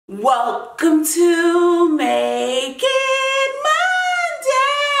Welcome to Make It Monday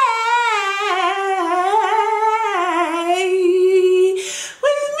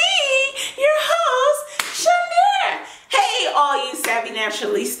with me, your host, Shundara. Hey, all you savvy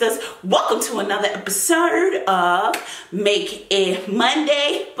naturalistas, welcome to another episode of Make It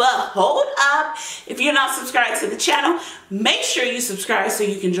Monday. But hold up, if you're not subscribed to the channel, make sure you subscribe so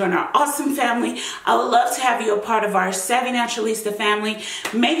you can join our awesome family. I would love to have you a part of our Savvy Naturalista family.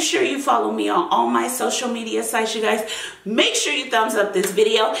 Make sure you follow me on all my social media sites, you guys. Make sure you thumbs up this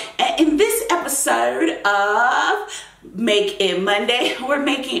video. And in this episode of Make It Monday, we're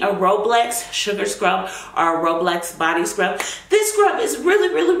making a Roblox Sugar Scrub or a Roblox Body Scrub. This scrub is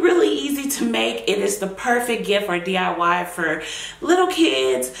really easy to make. It is the perfect gift or DIY for little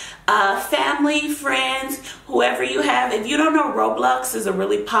kids, family, friends, whoever you have. If you don't know, Roblox is a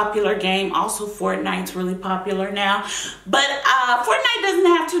really popular game. Also, Fortnite's really popular now. But Fortnite doesn't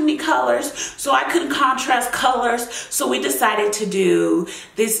have too many colors, so I couldn't contrast colors. So we decided to do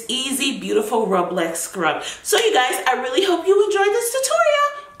this easy, beautiful Roblox scrub. So you guys, I really hope you enjoy this tutorial,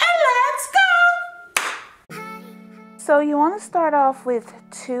 and let's go! So you want to start off with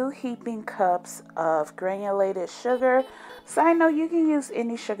 2 heaping cups of granulated sugar. Side note, you can use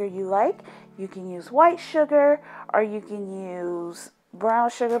any sugar you like. You can use white sugar, or you can use brown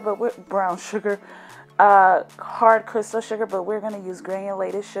sugar, but we're hard crystal sugar, but we're going to use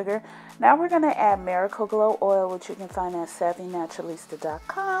granulated sugar. Now we're going to add Miracle Glow oil, which you can find at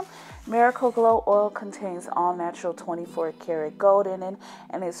savvynaturalista.com. Miracle Glow oil contains all natural 24 karat gold in it,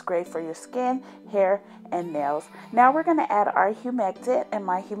 and it's great for your skin, hair, and nails. Now we're going to add our humectant, and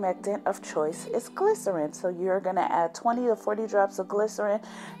my humectant of choice is glycerin. So you're going to add 20 to 40 drops of glycerin.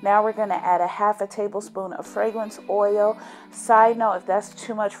 Now we're going to add a half a tablespoon of fragrance oil. Side note, if that's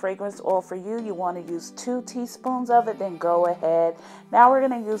too much fragrance oil for you, you want to use 2 teaspoons of it, then go ahead. Now we're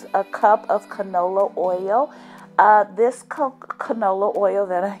going to use a cup of canola oil. This canola oil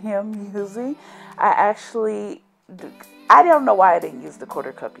that I am using, I don't know why I didn't use the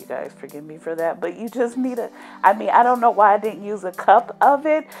 1/4 cup, you guys. Forgive me for that. But you just need I don't know why I didn't use a cup of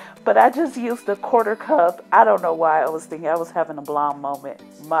it, but I just used the 1/4 cup. I don't know why I was thinking. I was having a blonde moment.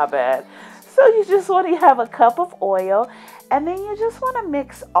 My bad. So you just want to have a cup of oil, and then you just want to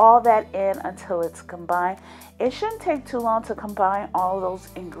mix all that in until it's combined. It shouldn't take too long to combine all those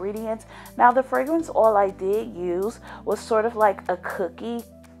ingredients. Now the fragrance oil I did use was sort of like a cookie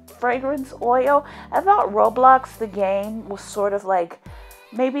fragrance oil. I thought Roblox the game was sort of like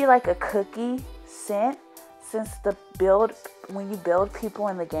maybe like a cookie scent, since when you build people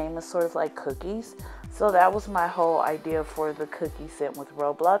in the game is sort of like cookies. So that was my whole idea for the cookie scent with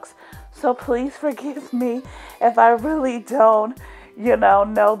Roblox. So please forgive me if I really don't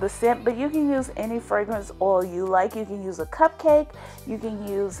know the scent, but you can use any fragrance oil you like. You can use a cupcake, you can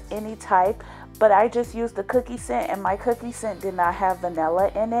use any type, but I just used the cookie scent, and my cookie scent did not have vanilla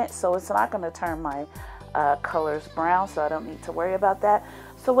in it, so it's not going to turn my colors brown, so I don't need to worry about that.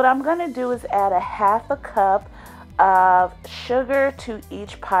 So what I'm going to do is add a half a cup of sugar to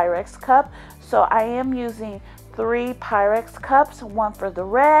each Pyrex cup. So I am using 3 Pyrex cups, 1 for the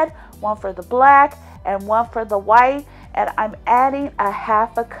red, 1 for the black, and 1 for the white. And I'm adding a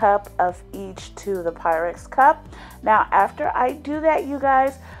half a cup of each to the Pyrex cup. Now after I do that, you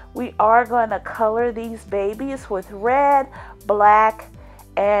guys, we are going to color these babies with red, black,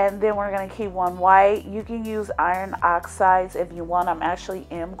 and then we're going to keep 1 white. You can use iron oxides if you want. I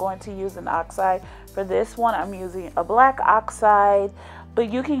am going to use an oxide for this one. I'm using a black oxide, but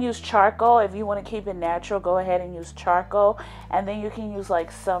you can use charcoal. If you want to keep it natural, go ahead and use charcoal. And then you can use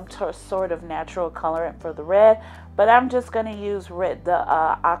like some sort of natural colorant for the red. But I'm just going to use the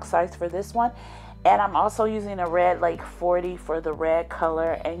oxides for this one. And I'm also using a red like 40 for the red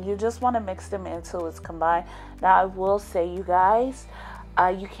color. And you just want to mix them until it's combined. Now I will say, you guys,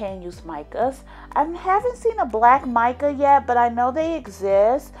 you can use micas. I haven't seen a black mica yet, but I know they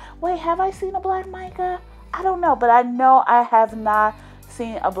exist. Wait, have I seen a black mica? I don't know, but I know I have not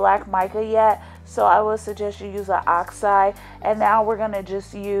seen a black mica yet. So I would suggest you use an oxide. And now we're going to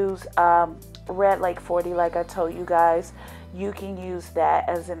just use red like 40, like I told you guys. You can use that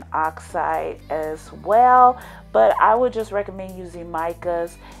as an oxide as well, but I would just recommend using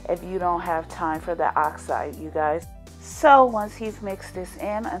micas if you don't have time for the oxide, you guys. So once you've mixed this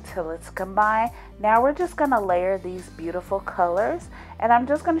in until it's combined, now we're just going to layer these beautiful colors, and I'm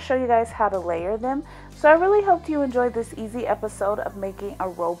just going to show you guys how to layer them. So I really hope you enjoyed this easy episode of making a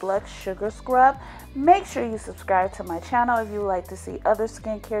Roblox Sugar Scrub. Make sure you subscribe to my channel if you would like to see other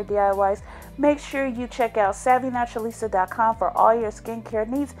skincare DIYs. Make sure you check out savvynaturalista.com for all your skincare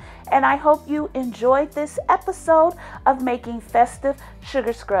needs, and I hope you enjoyed this episode of making festive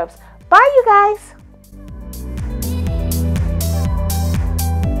sugar scrubs. Bye, you guys!